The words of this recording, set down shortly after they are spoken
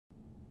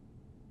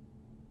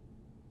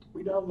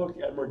We now look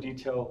at more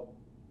detail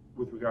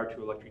with regard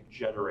to electric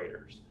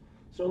generators.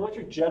 So an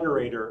electric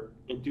generator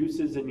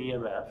induces an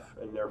EMF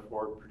and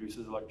therefore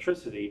produces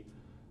electricity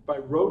by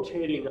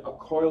rotating a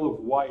coil of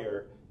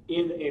wire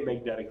in a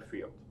magnetic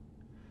field.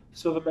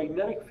 So the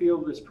magnetic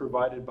field is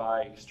provided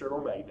by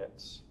external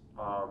magnets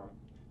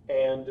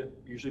and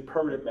usually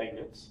permanent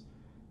magnets,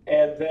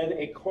 and then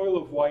a coil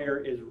of wire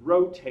is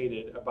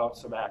rotated about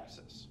some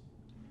axis.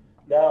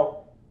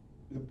 Now,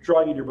 the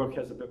drawing in your book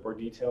has a bit more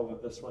detail than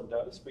this one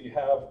does, but you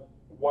have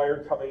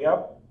wire coming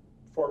up,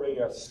 forming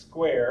a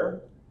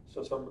square,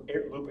 so some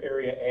loop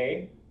area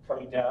A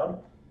coming down.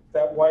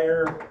 That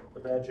wire,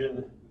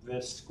 imagine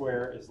this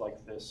square is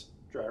like this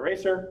dry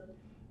eraser,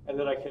 and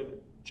then I can,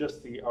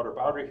 just the outer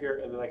boundary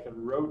here, and then I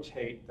can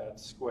rotate that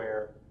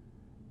square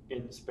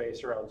in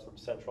space around some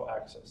central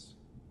axis.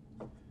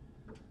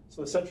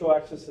 So the central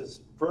axis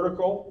is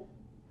vertical,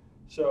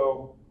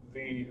 so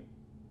the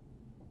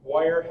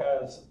wire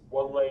has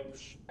one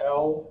length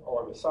L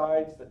along the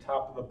sides, the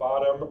top and the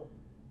bottom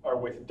are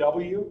with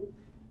W,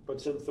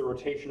 but since the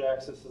rotation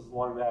axis is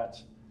along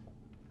that,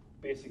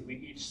 basically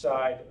each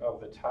side of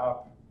the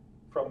top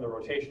from the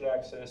rotation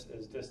axis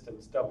is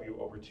distance W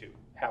over 2,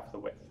 half the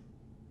width.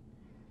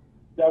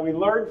 Now we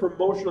learned from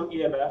motional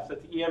EMF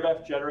that the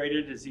EMF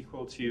generated is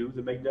equal to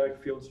the magnetic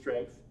field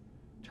strength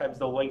times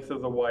the length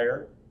of the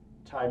wire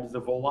times the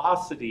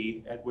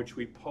velocity at which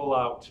we pull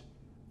out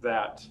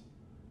that,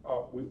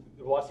 the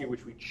velocity at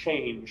which we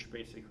change,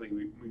 basically,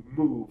 we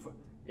move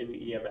in the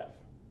EMF.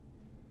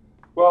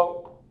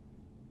 Well,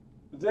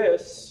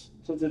 this,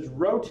 since it's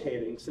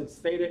rotating, since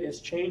theta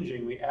is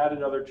changing, we add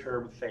another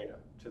term, theta,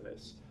 to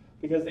this.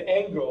 Because the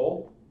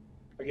angle,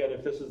 again,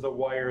 if this is the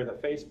wire, the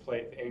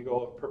faceplate, the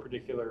angle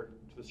perpendicular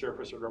to the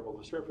surface or normal to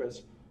the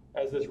surface,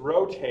 as this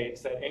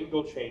rotates, that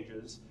angle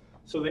changes.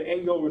 So the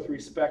angle with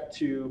respect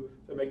to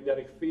the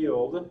magnetic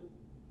field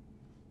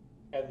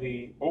and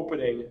the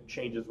opening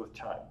changes with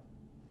time.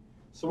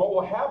 So what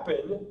will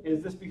happen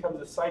is this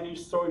becomes a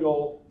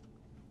sinusoidal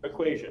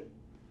equation.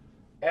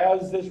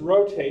 As this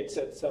rotates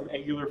at some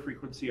angular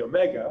frequency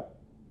omega,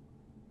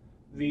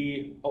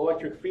 the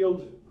electric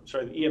field, the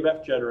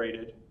EMF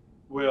generated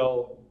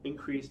will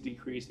increase,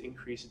 decrease,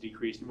 increase,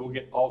 decrease, and we'll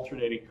get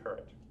alternating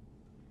current.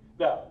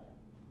 Now,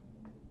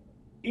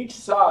 each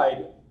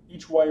side,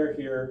 each wire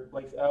here,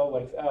 length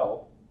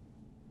L,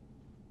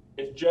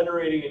 is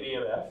generating an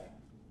EMF.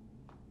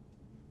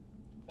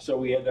 So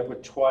we end up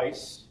with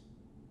twice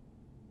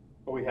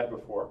what we had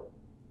before.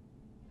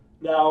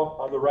 Now,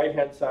 on the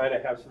right-hand side,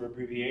 I have some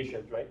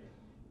abbreviations, right?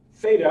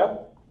 Theta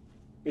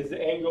is the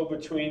angle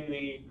between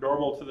the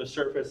normal to the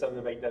surface and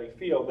the magnetic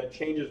field that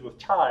changes with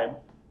time.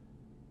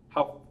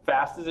 How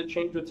fast does it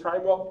change with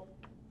time? Well,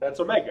 that's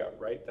omega,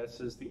 right? This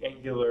is the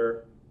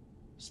angular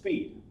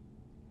speed.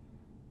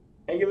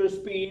 Angular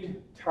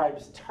speed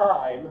times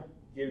time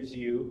gives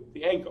you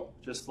the angle,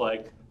 just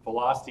like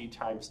velocity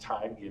times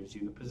time gives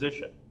you the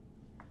position.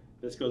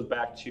 This goes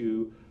back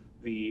to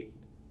the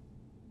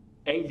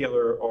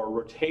angular or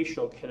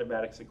rotational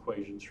kinematics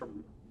equations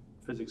from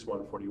Physics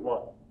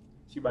 141. So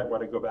you might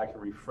want to go back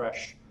and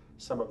refresh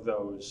some of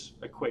those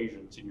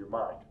equations in your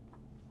mind.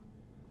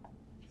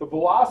 The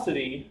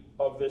velocity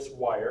of this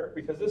wire,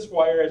 because this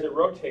wire as it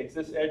rotates,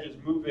 this edge is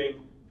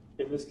moving,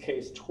 in this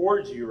case,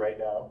 towards you right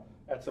now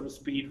at some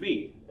speed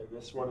v, and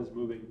this one is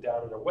moving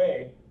down and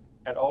away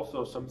at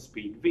also some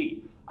speed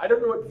v. I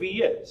don't know what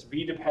v is.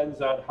 V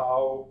depends on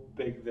how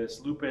big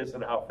this loop is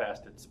and how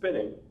fast it's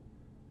spinning,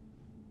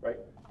 right?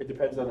 It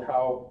depends on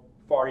how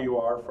far you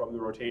are from the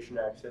rotation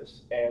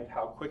axis and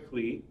how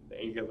quickly the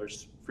angular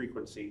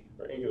frequency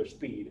or angular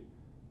speed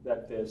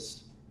that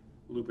this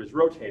loop is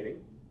rotating.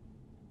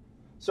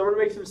 So I'm going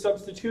to make some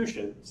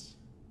substitutions.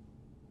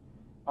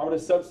 I'm going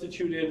to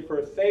substitute in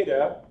for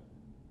theta,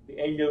 the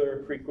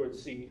angular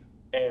frequency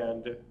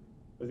and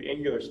the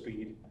angular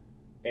speed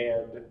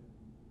and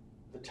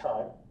the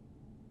time.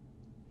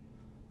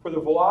 For the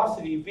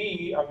velocity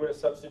v, I'm going to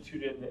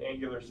substitute in the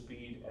angular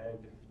speed and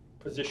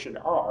position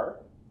r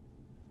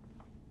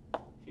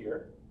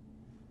here.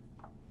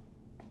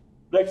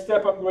 Next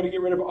step, I'm going to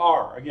get rid of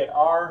r. Again,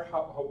 r,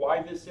 how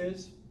wide this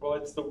is? Well,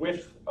 it's the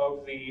width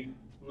of the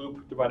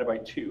loop divided by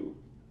 2.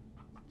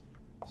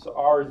 So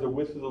r is the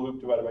width of the loop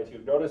divided by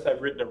 2. Notice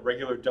I've written a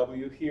regular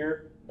w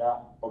here,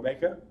 not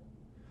omega.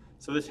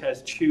 So this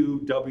has two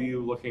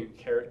w-looking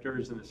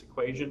characters in this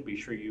equation. Be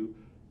sure you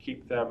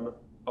keep them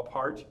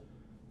apart.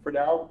 For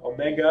now,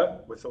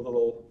 omega with the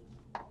little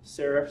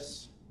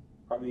serifs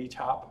on the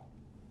top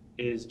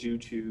is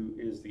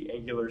the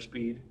angular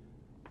speed.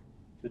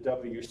 The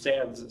w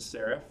sans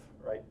serif,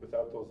 right,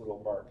 without those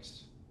little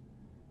marks,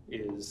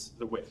 is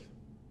the width.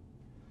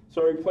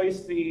 So I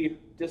replace the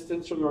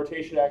distance from the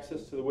rotation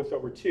axis to the width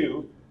over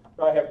 2.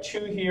 Now I have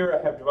 2 here,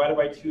 I have divided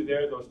by 2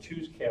 there, those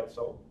 2's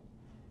cancel.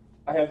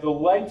 I have the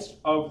length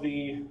of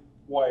the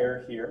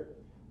wire here.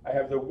 I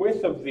have the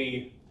width of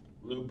the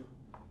loop.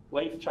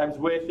 Length times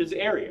width is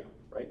area,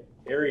 right?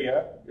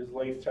 Area is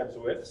length times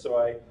width, so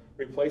I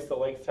replace the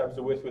length times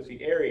the width with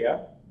the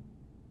area.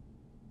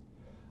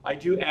 I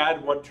do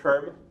add one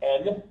term,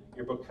 n.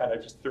 Your book kind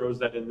of just throws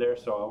that in there,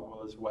 so I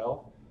will as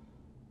well.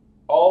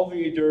 All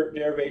the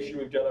derivation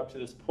we've done up to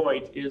this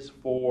point is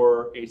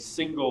for a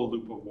single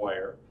loop of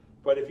wire.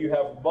 But if you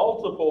have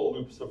multiple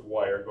loops of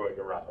wire going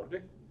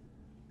around,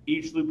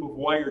 each loop of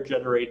wire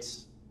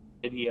generates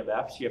an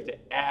EMF, so you have to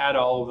add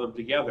all of them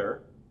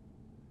together.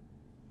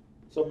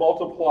 So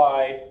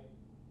multiply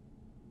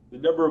the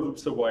number of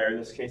loops of wire. In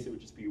this case, it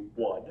would just be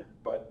 1,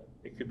 but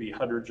it could be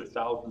hundreds or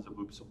thousands of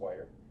loops of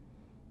wire,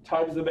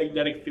 times the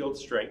magnetic field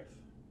strength,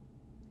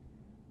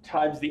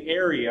 times the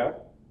area,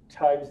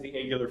 times the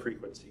angular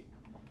frequency.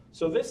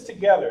 So this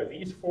together,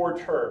 these 4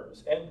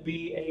 terms, N,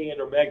 B, A,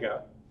 and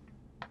omega,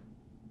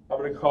 I'm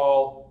going to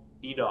call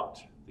E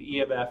naught, the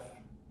EMF.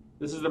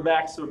 This is the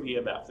maximum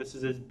EMF. This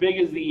is as big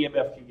as the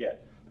EMF can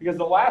get. Because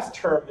the last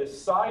term, this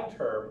sine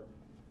term,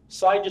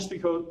 sine just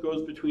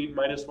goes between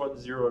 -1,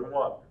 0, and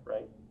 1,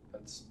 right?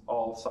 That's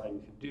all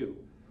sine can do.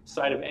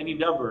 Sine of any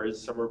number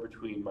is somewhere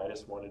between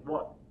 -1 and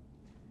 1.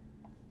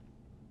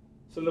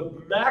 So the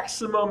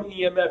maximum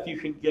EMF you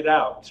can get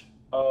out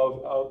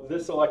of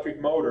this electric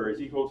motor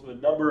is equal to the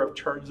number of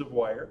turns of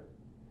wire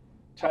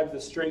times the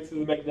strength of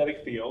the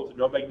magnetic field.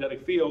 No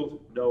magnetic field,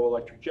 no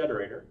electric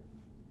generator.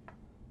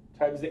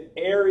 Times the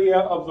area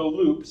of the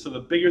loop. So the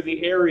bigger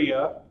the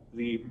area,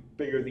 the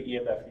bigger the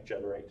EMF you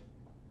generate.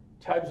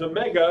 Times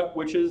omega,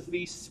 which is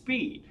the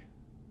speed.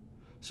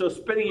 So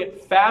spinning it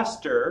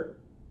faster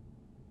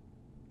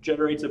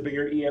generates a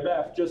bigger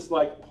EMF, just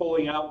like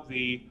pulling out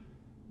the,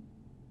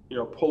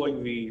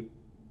 pulling the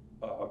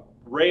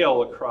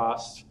rail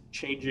across,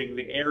 changing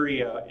the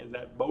area in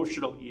that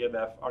motional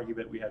EMF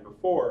argument we had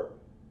before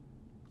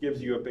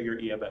gives you a bigger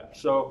EMF.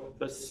 So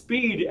the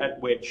speed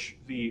at which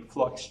the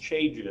flux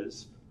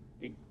changes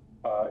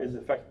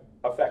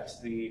affects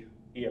the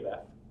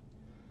EMF.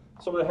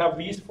 So I'm going to have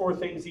these 4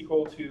 things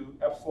equal to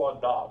epsilon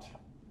naught.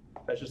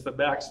 That's just the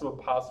maximum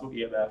possible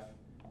EMF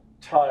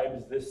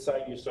times this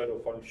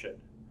sinusoidal function.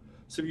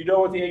 So if you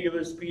know what the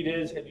angular speed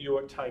is and you know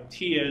what time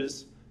t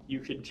is, you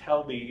can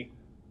tell me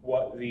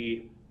what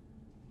the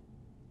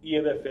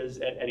EMF is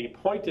at any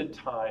point in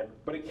time,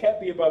 but it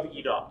can't be above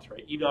E naught,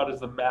 right? E naught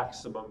is the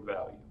maximum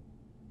value.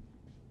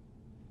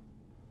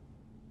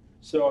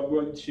 So I'm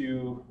going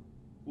to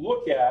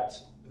look at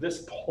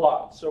this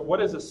plot. So what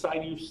does a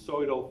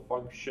sinusoidal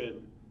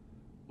function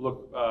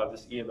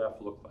this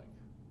EMF look like?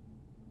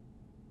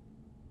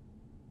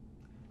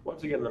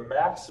 Once again, the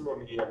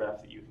maximum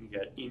EMF that you can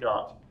get, E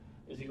naught,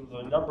 is equal to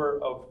the number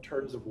of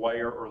turns of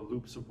wire or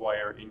loops of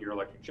wire in your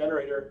electric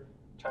generator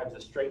times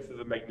the strength of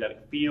the magnetic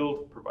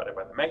field provided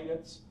by the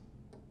magnets,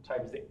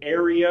 times the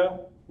area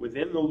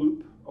within the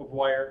loop of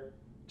wire,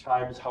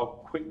 times how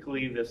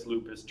quickly this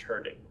loop is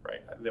turning,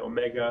 right? The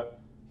omega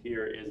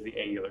here is the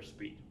angular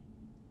speed.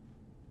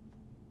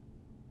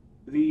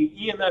 The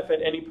EMF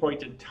at any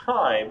point in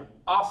time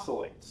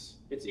oscillates.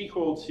 It's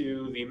equal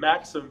to the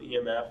maximum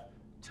EMF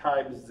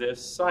times this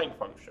sine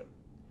function,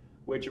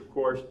 which of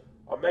course,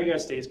 omega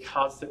stays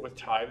constant with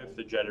time if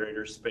the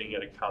generator is spinning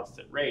at a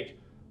constant rate.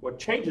 What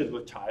changes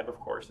with time, of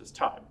course, is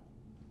time.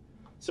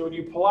 So when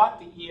you plot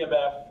the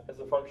EMF as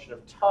a function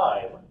of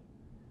time,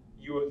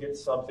 you will get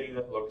something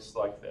that looks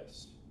like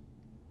this.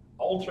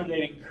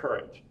 Alternating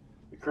current.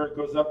 The current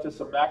goes up to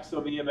some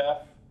maximum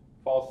EMF,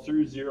 falls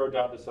through 0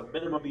 down to some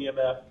minimum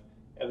EMF,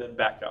 and then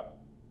back up.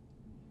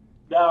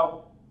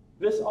 Now,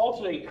 this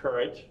alternating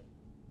current,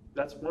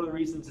 that's one of the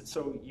reasons it's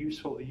so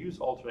useful to use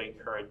alternating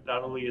current.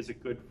 Not only is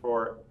it good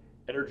for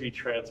energy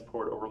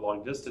transport over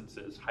long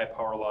distances, high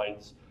power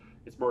lines,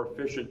 it's more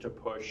efficient to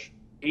push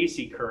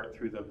AC current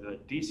through them than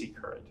DC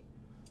current.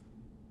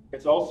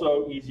 It's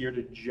also easier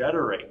to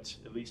generate,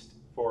 at least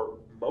for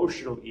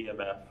motional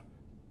EMF,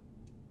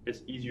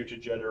 it's easier to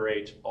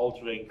generate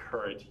alternating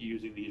current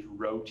using these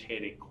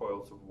rotating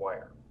coils of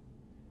wire.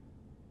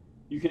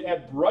 You can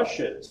add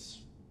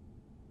brushes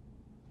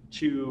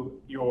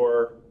to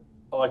your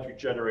electric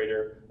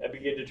generator and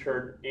begin to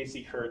turn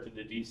AC current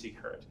into DC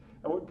current.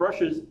 And what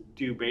brushes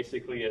do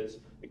basically is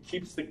it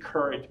keeps the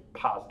current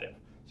positive.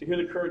 So here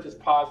the current is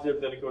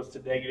positive, then it goes to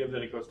negative,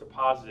 then it goes to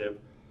positive.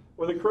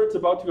 When the current's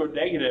about to go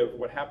negative,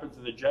 what happens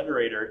in the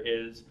generator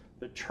is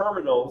the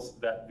terminals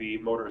that the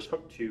motor is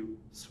hooked to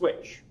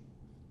switch.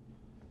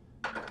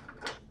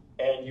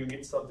 And you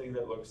get something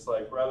that looks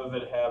like, rather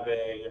than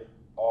having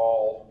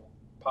all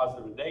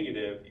positive and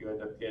negative, you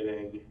end up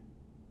getting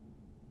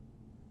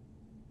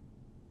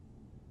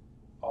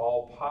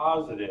all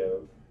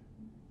positive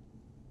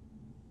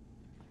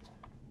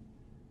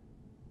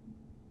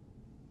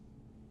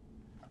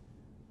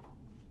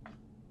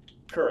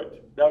current.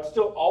 Now it's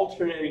still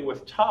alternating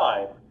with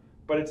time,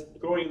 but it's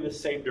going in the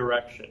same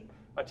direction.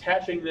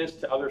 Attaching this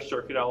to other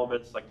circuit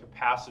elements like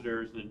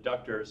capacitors and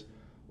inductors,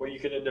 what you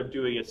can end up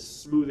doing is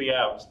smoothing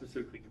out,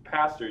 specifically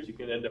capacitors, you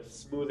can end up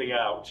smoothing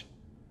out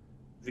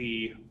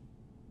the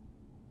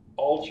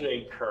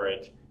alternating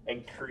current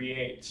and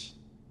create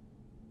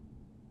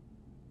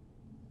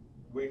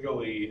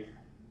wiggly,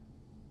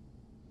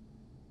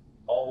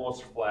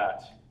 almost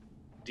flat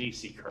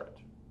DC current.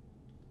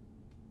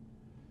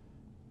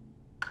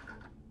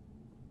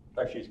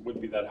 Actually, it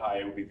wouldn't be that high,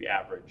 it would be the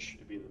average,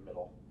 it'd be in the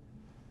middle.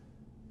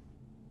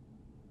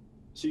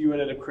 So you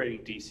end up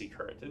creating DC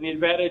current. And the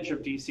advantage of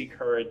DC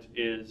current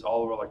is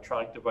all of our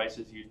electronic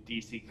devices use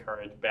DC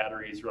current,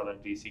 batteries run on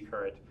DC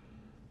current,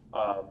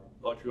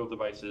 electrical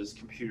devices,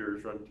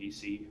 computers run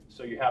DC.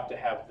 So you have to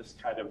have this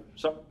kind of,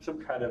 some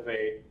kind of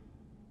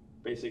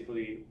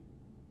basically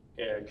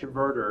a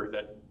converter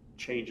that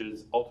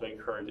changes alternating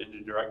current into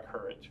direct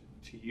current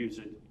to use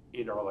it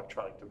in our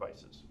electronic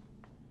devices.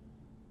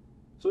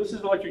 So this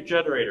is an electric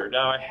generator.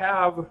 Now I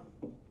have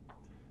an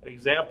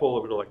example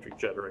of an electric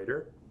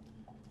generator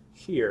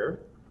here.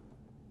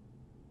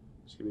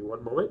 Just give me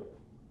one moment.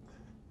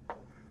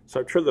 So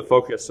I've turned the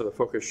focus, so the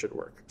focus should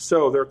work.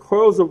 So there are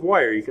coils of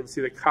wire. You can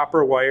see the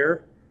copper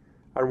wire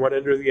on one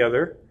end or the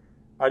other.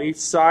 On each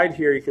side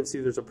here, you can see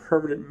there's a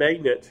permanent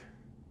magnet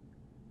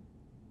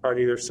on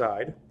either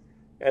side.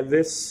 And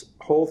this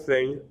whole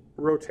thing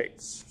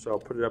rotates. So I'll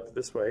put it up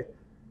this way.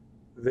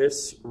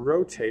 This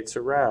rotates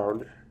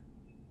around.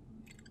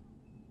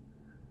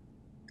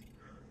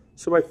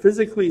 So by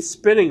physically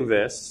spinning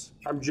this,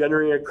 I'm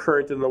generating a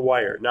current in the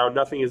wire. Now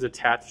nothing is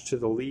attached to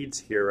the leads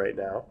here right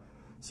now,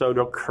 so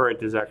no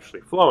current is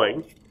actually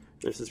flowing.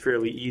 This is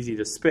fairly easy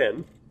to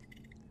spin.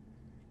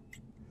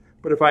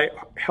 But if I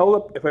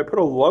put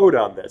a load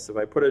on this, if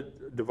I put a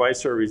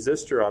device or a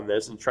resistor on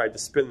this and tried to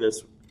spin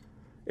this,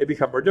 it'd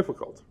become more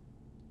difficult.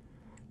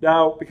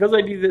 Now, because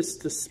I need this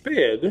to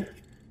spin,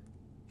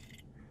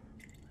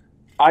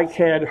 I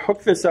can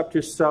hook this up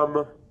to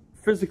some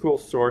physical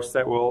source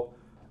that will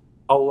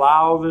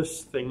allow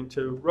this thing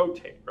to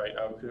rotate, right?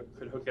 I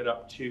could hook it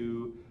up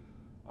to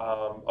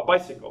a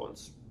bicycle and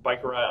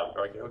bike around,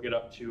 or I can hook it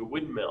up to a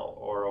windmill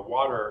or a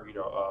water,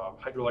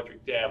 a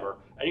hydroelectric dam, or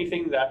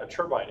anything that, a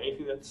turbine,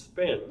 anything that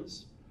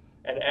spins,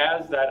 and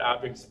as that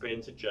object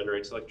spins, it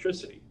generates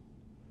electricity.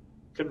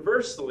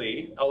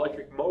 Conversely,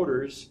 electric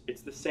motors,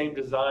 it's the same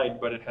design,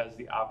 but it has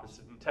the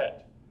opposite intent.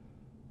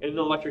 In an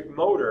electric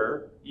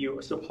motor,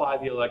 you supply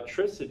the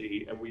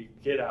electricity, and what you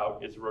get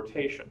out is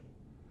rotation.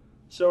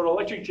 So an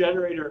electric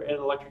generator and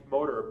an electric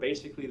motor are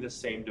basically the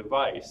same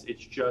device.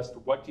 It's just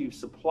what do you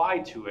supply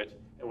to it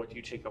and what do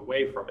you take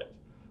away from it.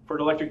 For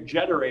an electric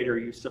generator,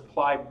 you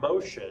supply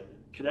motion,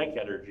 kinetic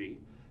energy,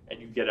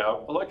 and you get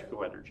out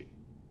electrical energy,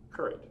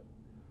 current.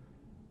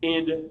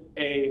 In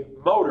a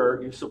motor,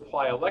 you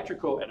supply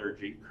electrical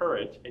energy,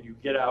 current, and you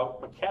get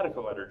out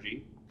mechanical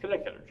energy,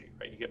 kinetic energy,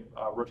 right? You get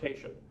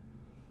rotation.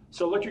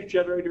 So electric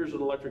generators and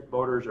electric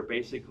motors are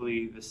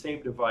basically the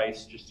same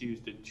device, just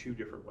used in two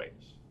different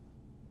ways.